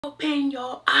Open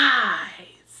your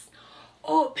eyes,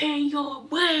 open your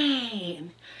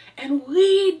brain, and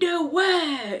read the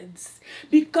words,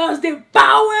 because the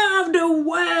power of the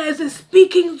words is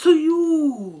speaking to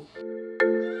you.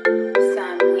 On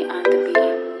the beat.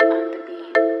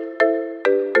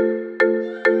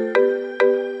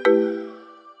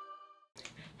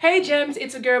 Hey Gems,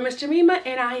 it's a girl, MissJemima,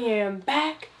 and I am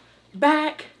back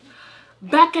at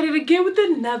it again with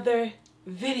another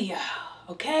video,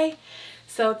 okay?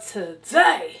 So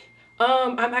today,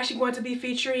 I'm actually going to be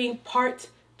featuring part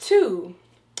two.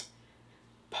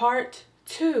 I'm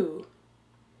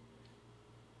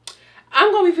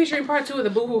going to be featuring part 2 of the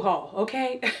BooHoo Haul,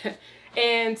 okay?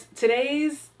 And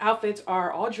today's outfits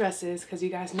are all dresses, because you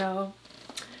guys know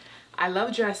I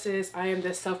love dresses. I am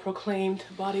the self-proclaimed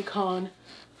bodycon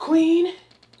queen.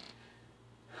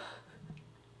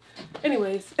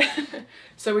 Anyways,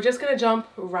 so we're just going to jump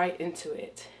right into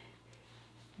it.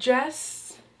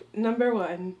 Dress number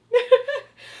 1.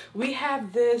 We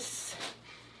have this.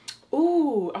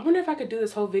 Ooh, I wonder if I could do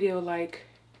this whole video like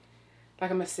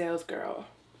I'm a sales girl.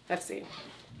 Let's see.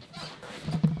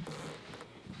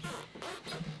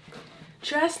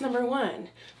 Dress number 1.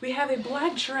 We have a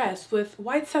black dress with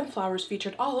white sunflowers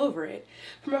featured all over it.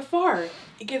 From afar,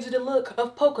 it gives it a look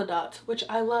of polka dot, which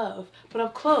I love. But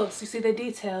up close, you see the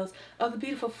details of the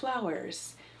beautiful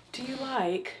flowers. Do you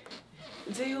like?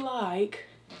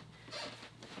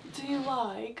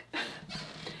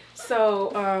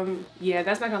 So, yeah,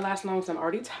 that's not gonna last long because I'm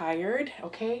already tired,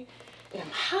 okay? And I'm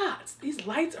hot. These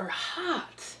lights are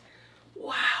hot.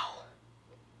 Wow.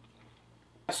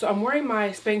 So I'm wearing my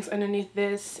Spanx underneath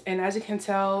this, and as you can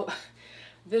tell,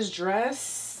 this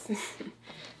dress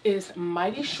is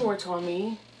mighty short on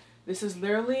me. This is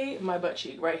literally my butt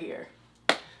cheek right here.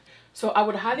 So I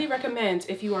would highly recommend,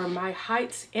 if you are my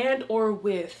height and or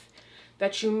width,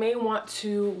 that you may want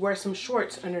to wear some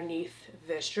shorts underneath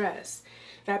this dress.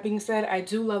 That being said, I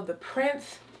do love the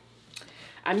print.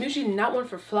 I'm usually not one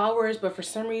for flowers, but for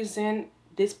some reason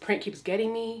this print keeps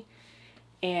getting me,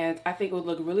 and I think it would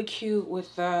look really cute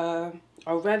with a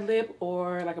red lip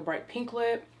or like a bright pink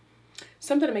lip,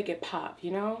 something to make it pop,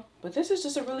 you know. But this is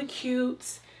just a really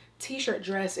cute t-shirt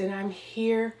dress, and I'm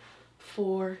here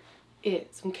for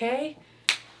it. Okay,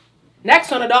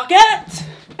 next on the docket.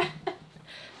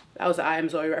 That was an I Am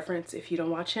Zoe reference. If you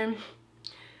don't watch him,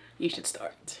 you should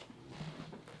start.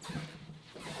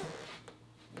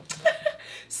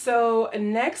 So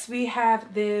next we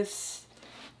have this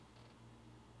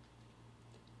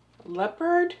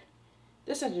leopard.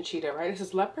 This isn't cheetah, right? This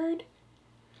is leopard.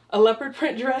 A leopard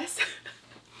print dress.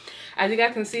 As you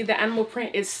guys can see, the animal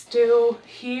print is still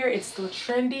here. It's still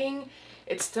trending.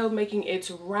 It's still making its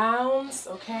rounds,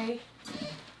 okay?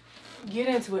 Get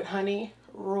into it, honey.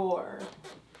 Roar.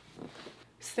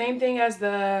 Same thing as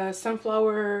the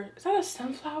sunflower. Is that a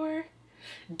sunflower?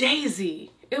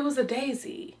 Daisy. It was a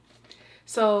daisy.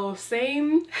 So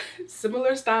same,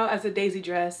 similar style as a daisy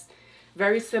dress.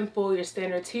 Very simple, your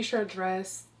standard t-shirt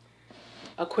dress.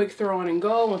 A quick throw on and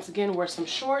go. Once again, wear some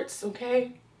shorts,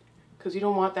 okay? Because you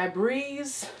don't want that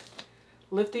breeze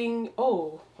lifting.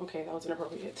 Oh, okay, that was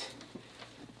inappropriate.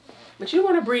 But you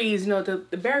want a breeze, you know,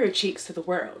 the bare your cheeks to the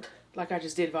world, like I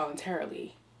just did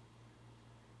voluntarily.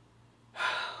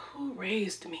 Who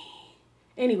raised me?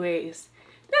 Anyways,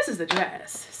 this is the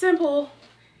dress. Simple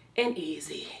and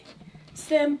easy.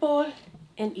 Simple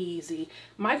and easy.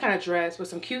 My kind of dress with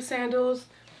some cute sandals.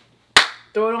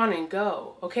 Throw it on and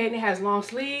go. Okay, and it has long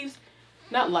sleeves.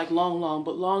 Not like long,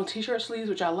 but long t-shirt sleeves,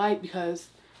 which I like because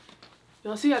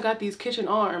y'all see I got these kitchen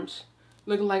arms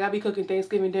looking like I be cooking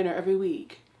Thanksgiving dinner every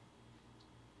week.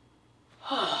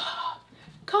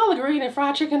 Collard green and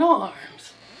fried chicken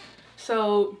arms.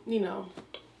 So, you know,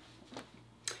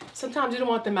 sometimes you don't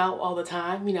want them out all the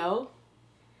time, you know,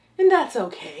 and that's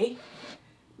okay.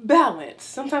 Balance.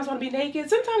 Sometimes I want to be naked.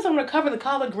 Sometimes I want to cover the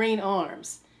collard green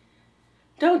arms.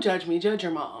 Don't judge me. Judge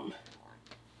your mom.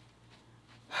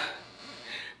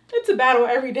 It's a battle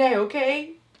every day,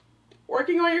 okay?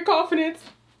 Working on your confidence.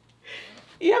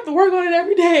 You have to work on it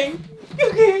every day,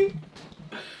 okay?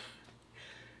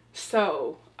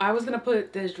 So, I was going to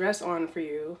put this dress on for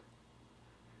you,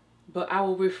 but I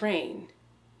will refrain.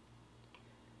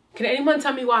 Can anyone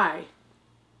tell me why?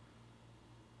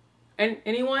 And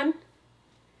anyone?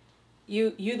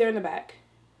 You there in the back.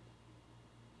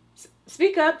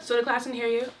 Speak up so the class can hear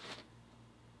you.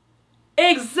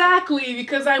 Exactly,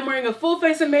 because I'm wearing a full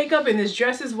face of makeup and this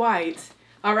dress is white.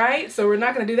 All right, so we're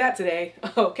not gonna do that today,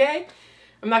 okay?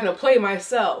 I'm not gonna play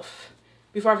myself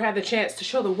before I've had the chance to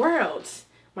show the world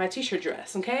my t-shirt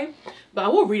dress, okay? But I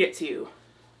will read it to you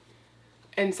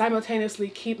and simultaneously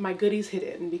keep my goodies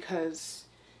hidden because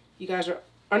you guys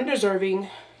are undeserving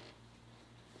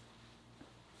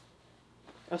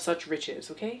of such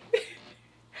riches, okay?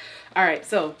 All right,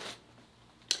 so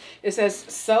it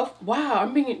says wow,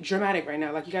 I'm being dramatic right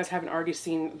now, like you guys haven't already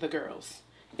seen the girls.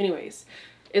 Anyways,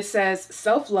 it says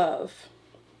self-love,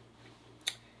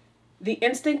 the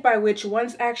instinct by which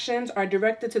one's actions are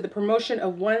directed to the promotion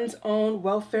of one's own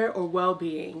welfare or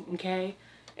well-being, okay?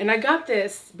 And I got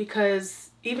this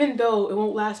because even though it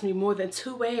won't last me more than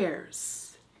 2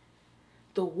 wears,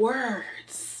 the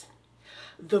words,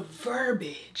 the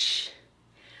verbiage,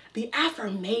 the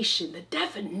affirmation, the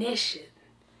definition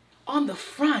on the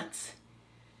front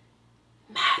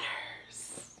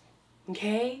matters,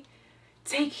 okay?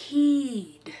 Take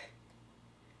heed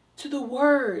to the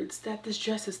words that this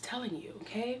dress is telling you,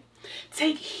 okay?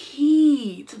 Take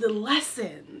heed to the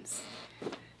lessons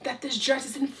that this dress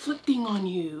is inflicting on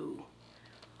you.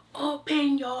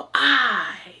 Open your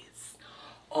eyes,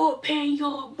 open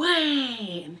your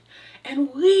brain, and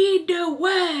read the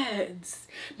words,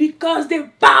 because the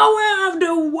power of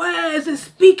the words is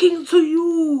speaking to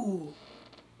you.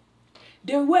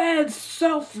 The word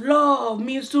self-love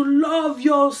means to love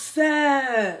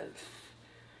yourself.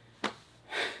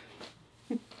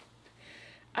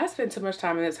 I spent too much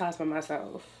time in this house by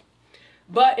myself.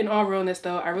 But in all realness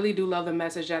though, I really do love the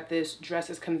message that this dress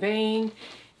is conveying.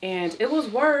 And it was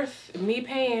worth me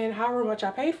paying however much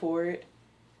I paid for it,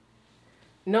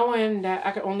 knowing that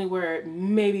I could only wear it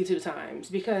maybe 2 times.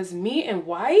 Because me in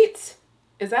white,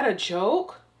 is that a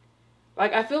joke?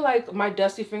 Like, I feel like my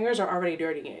dusty fingers are already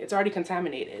dirtying it. It's already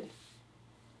contaminated.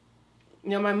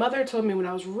 You know, my mother told me when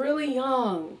I was really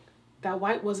young that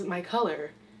white wasn't my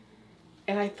color.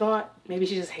 And I thought maybe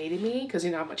she just hated me because, you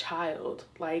know, I'm a child.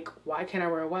 Like, why can't I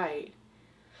wear white?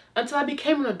 Until I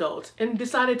became an adult and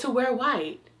decided to wear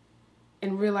white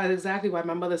and realized exactly why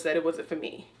my mother said it wasn't for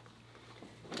me.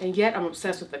 And yet I'm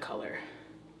obsessed with the color.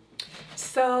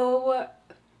 So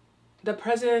the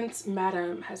president's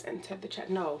madam has entered the chat.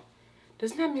 No,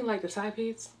 doesn't that mean like the side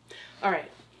piece? All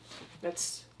right,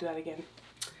 let's do that again.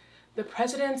 The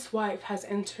president's wife has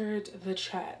entered the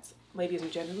chat, ladies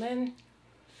and gentlemen.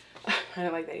 I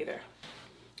didn't like that either.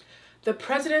 The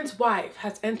president's wife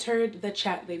has entered the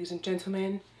chat, ladies and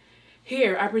gentlemen.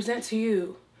 Here, I present to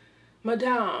you,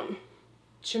 Madame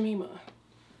Jemima,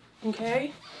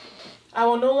 okay? I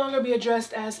will no longer be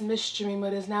addressed as MissJemima.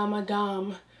 It is now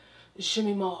Madame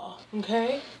Jemima,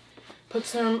 okay? Put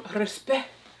some respect,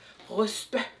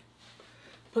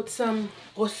 put some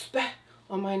respect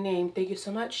on my name. Thank you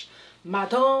so much.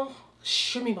 Madame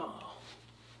Jemima.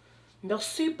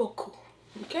 Merci beaucoup,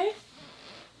 okay?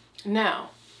 Now,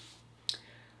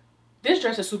 this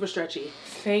dress is super stretchy,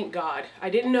 thank God. I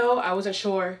didn't know, I wasn't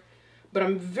sure, but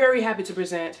I'm very happy to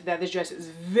present that this dress is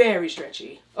very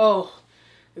stretchy. Oh,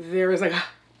 there is like a...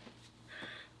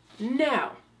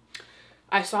 Now,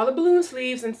 I saw the balloon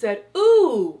sleeves and said,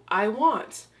 ooh, I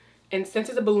want. And since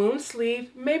it's a balloon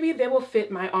sleeve, maybe they will fit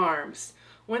my arms.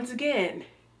 Once again,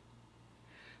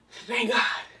 thank God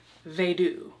they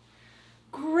do.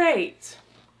 Great.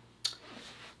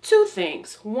 2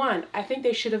 things. 1, I think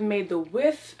they should have made the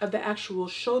width of the actual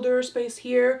shoulder space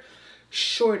here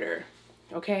shorter,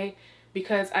 okay?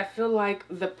 Because I feel like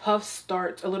the puffs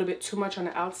start a little bit too much on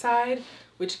the outside,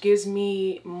 which gives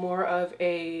me more of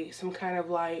some kind of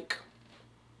like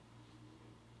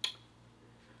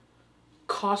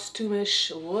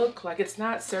costume-ish look. Like, it's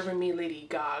not serving me Lady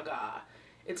Gaga.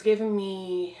 It's giving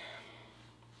me,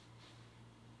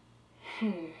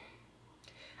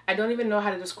 I don't even know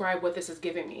how to describe what this is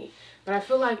giving me, but I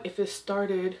feel like if it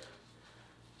started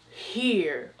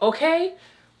here, okay?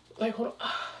 Like, hold on.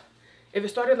 If it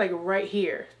started like right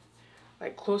here,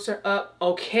 like closer up,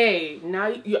 okay. Now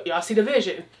y'all see the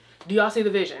vision. Do y'all see the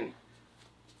vision?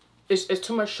 It's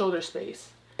too much shoulder space.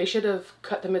 They should have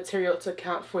cut the material to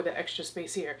account for the extra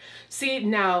space here. See,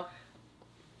 now,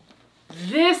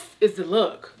 this is the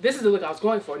look. This is the look I was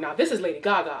going for. Now, this is Lady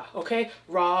Gaga, okay?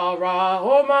 Rah, rah,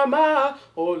 oh, mama,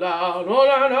 oh, la,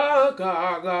 la,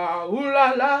 gaga, ooh,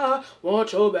 la, la,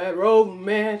 want your bad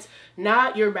romance,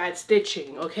 not your bad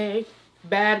stitching, okay?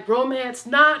 Bad romance,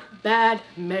 not bad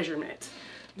measurement.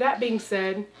 That being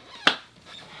said,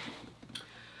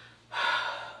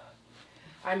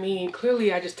 I mean,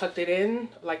 clearly I just tucked it in,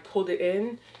 like pulled it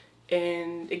in,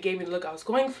 and it gave me the look I was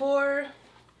going for.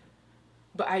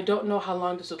 But I don't know how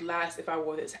long this would last if I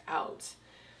wore this out.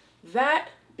 That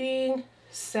being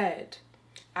said,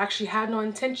 I actually had no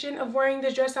intention of wearing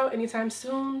this dress out anytime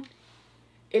soon.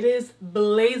 It is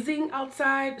blazing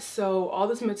outside, so all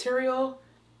this material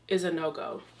is a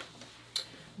no-go.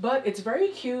 But it's very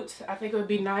cute. I think it would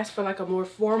be nice for like a more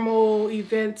formal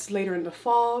event later in the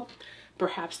fall.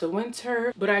 perhaps the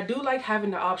winter. But I do like having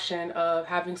the option of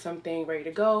having something ready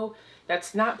to go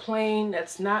that's not plain,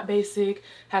 that's not basic,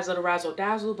 has a little razzle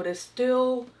dazzle, but it's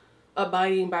still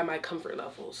abiding by my comfort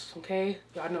levels. Okay,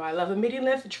 y'all know I love a midi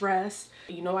length dress.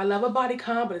 You know I love a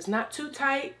bodycon, but it's not too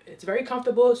tight. It's very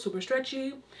comfortable, it's super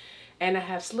stretchy, and I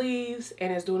have sleeves,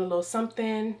 and it's doing a little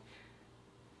something.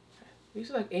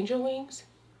 These are like angel wings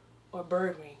or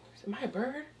bird wings. Am I a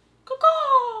bird?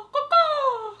 Caw-caw,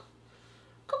 caw-caw,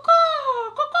 caw-caw,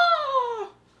 caw-caw.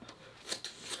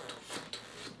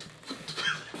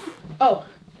 Oh,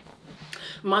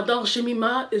 Madame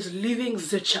Jemima is leaving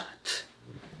the chat.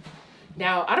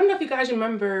 Now, I don't know if you guys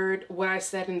remembered what I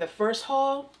said in the first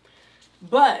haul,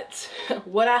 but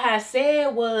what I had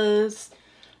said was,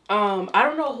 I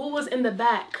don't know who was in the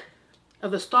back of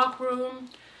the stock room.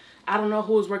 I don't know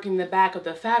who was working in the back of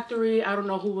the factory. I don't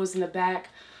know who was in the back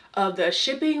of the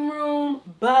shipping room,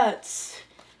 but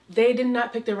they did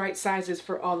not pick the right sizes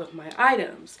for all of my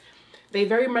items. They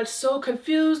very much so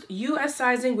confused US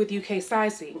sizing with UK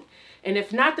sizing. And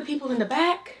if not the people in the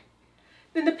back,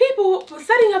 then the people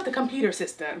setting up the computer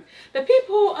system, the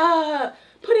people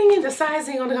putting in the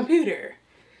sizing on the computer.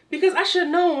 Because I should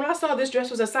have known when I saw this dress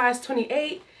was a size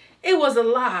 28, it was a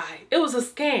lie. It was a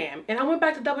scam. And I went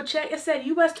back to double check. It said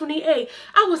US 28.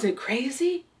 I wasn't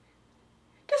crazy.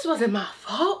 This wasn't my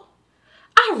fault.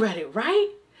 I read it right.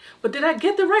 But did I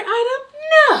get the right item?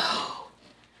 No.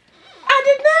 I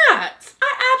did not.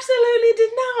 I absolutely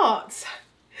did not.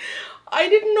 I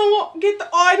did not get the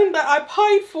item that I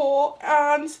paid for,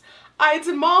 and I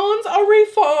demand a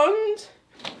refund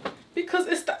because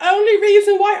it's the only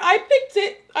reason why I picked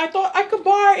it. I thought I could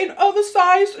buy an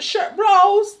oversized shirt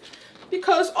blouse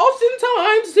because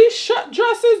oftentimes these shirt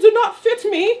dresses do not fit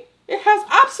me. It has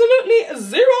absolutely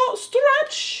zero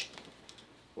stretch.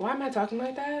 Why am I talking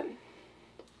like that?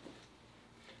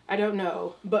 I don't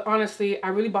know, but honestly, I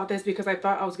really bought this because I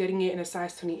thought I was getting it in a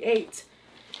size 28.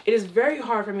 It is very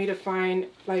hard for me to find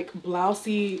like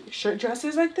blousey shirt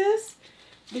dresses like this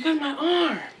because my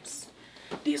arms,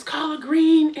 these collard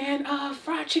green and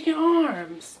fried chicken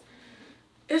arms,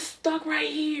 it's stuck right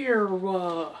here.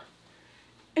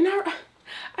 And I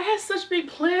had such big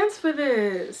plans for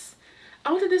this.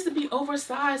 I wanted this to be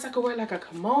oversized. I could wear like a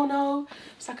kimono,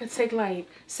 so I could take like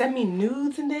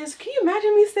semi-nudes in this. Can you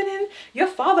imagine me sending your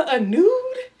father a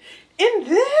nude in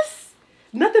this?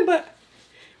 Nothing but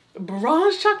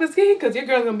bronze chocolate skin, because your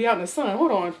girl's gonna be out in the sun.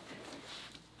 Hold on.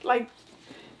 Like,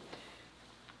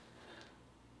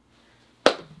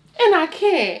 and I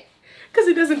can't because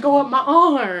it doesn't go up my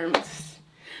arms.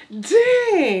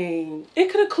 Dang,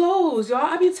 it could have closed, y'all.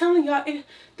 I be telling y'all,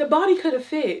 the body could have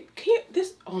fit. Can't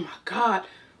this? Oh my god,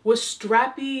 with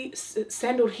strappy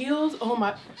sandaled heels. Oh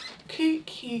my, key.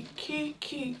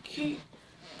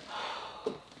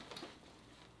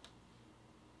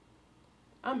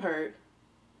 I'm hurt.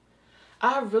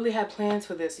 I really had plans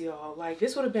for this, y'all. Like,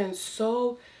 this would have been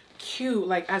so cute,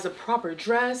 like as a proper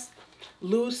dress,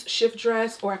 loose shift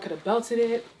dress, or I could have belted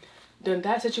it, done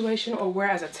that situation, or wear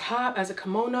as a top, as a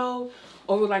kimono,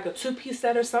 over like a two-piece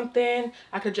set or something.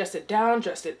 I could dress it down,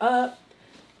 dress it up.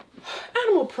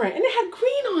 Animal print, and it had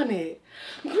green on it.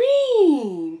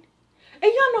 Green.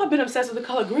 And y'all know I've been obsessed with the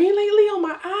color green lately on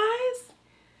my eyes.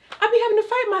 I be having to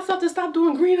fight myself to stop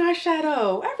doing green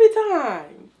eyeshadow every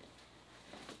time.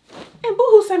 And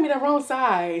BooHoo sent me the wrong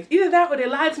size. Either that or they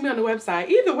lied to me on the website.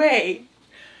 Either way,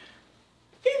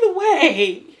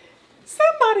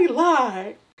 somebody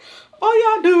lied. All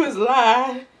y'all do is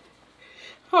lie.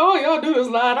 All y'all do is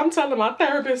lie. I'm telling my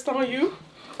therapist on you.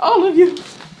 All of you.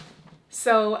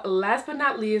 So last but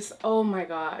not least, oh my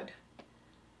god.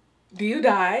 Do you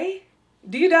die?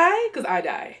 Do you die? Because I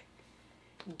die.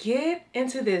 Get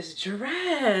into this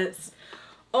dress.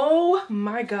 Oh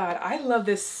my god. I love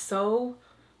this so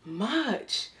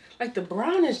much. Like, the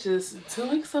brown is just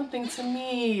doing something to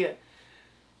me.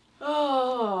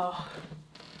 Oh,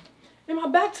 and my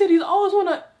back titties always want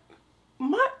to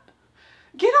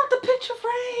get out the picture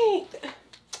frame.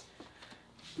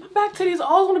 My back titties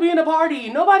always want to be in the party.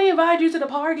 Nobody invited you to the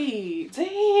party.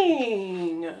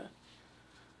 Dang.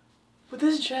 But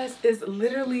this dress is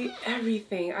literally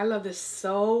everything. I love this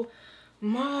so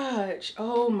much.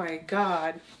 Oh my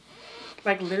god.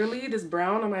 Like, literally this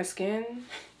brown on my skin.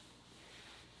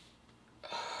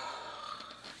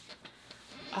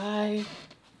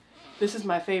 This is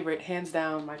my favorite, hands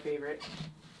down my favorite.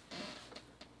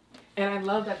 And I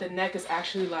love that the neck is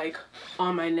actually like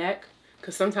on my neck,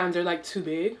 because sometimes they're like too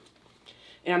big.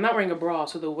 And I'm not wearing a bra,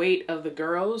 so the weight of the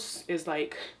girls is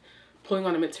like pulling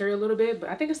on the material a little bit, but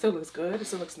I think it still looks good. It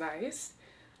still looks nice.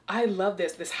 I love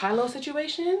this high-low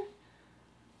situation.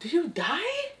 Do you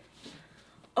die?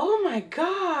 Oh my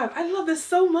God, I love this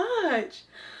so much.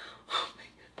 Oh my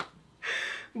God.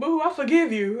 Boo, I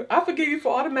forgive you. I forgive you for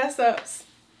all the mess ups.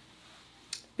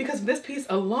 Because of this piece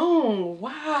alone,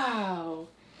 wow.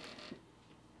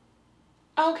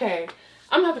 Okay,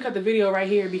 I'm gonna have to cut the video right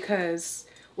here because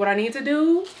what I need to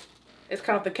do is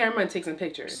cut off the camera and take some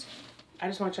pictures. I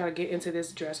just want y'all to get into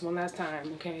this dress one last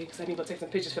time, okay? Because I need to go take some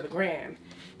pictures for the gram.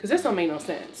 Because this don't make no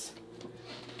sense.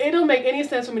 It don't make any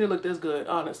sense for me to look this good,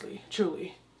 honestly,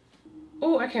 truly.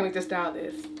 Oh, I can't wait to style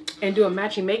this. And do a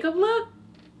matching makeup look.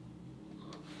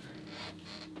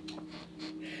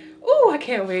 Oh, I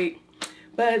can't wait.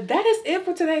 But that is it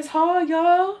for today's haul,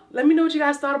 y'all. Let me know what you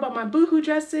guys thought about my BooHoo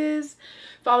dresses.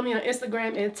 Follow me on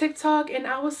Instagram and TikTok. And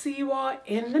I will see you all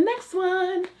in the next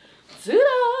one.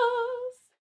 Toodles!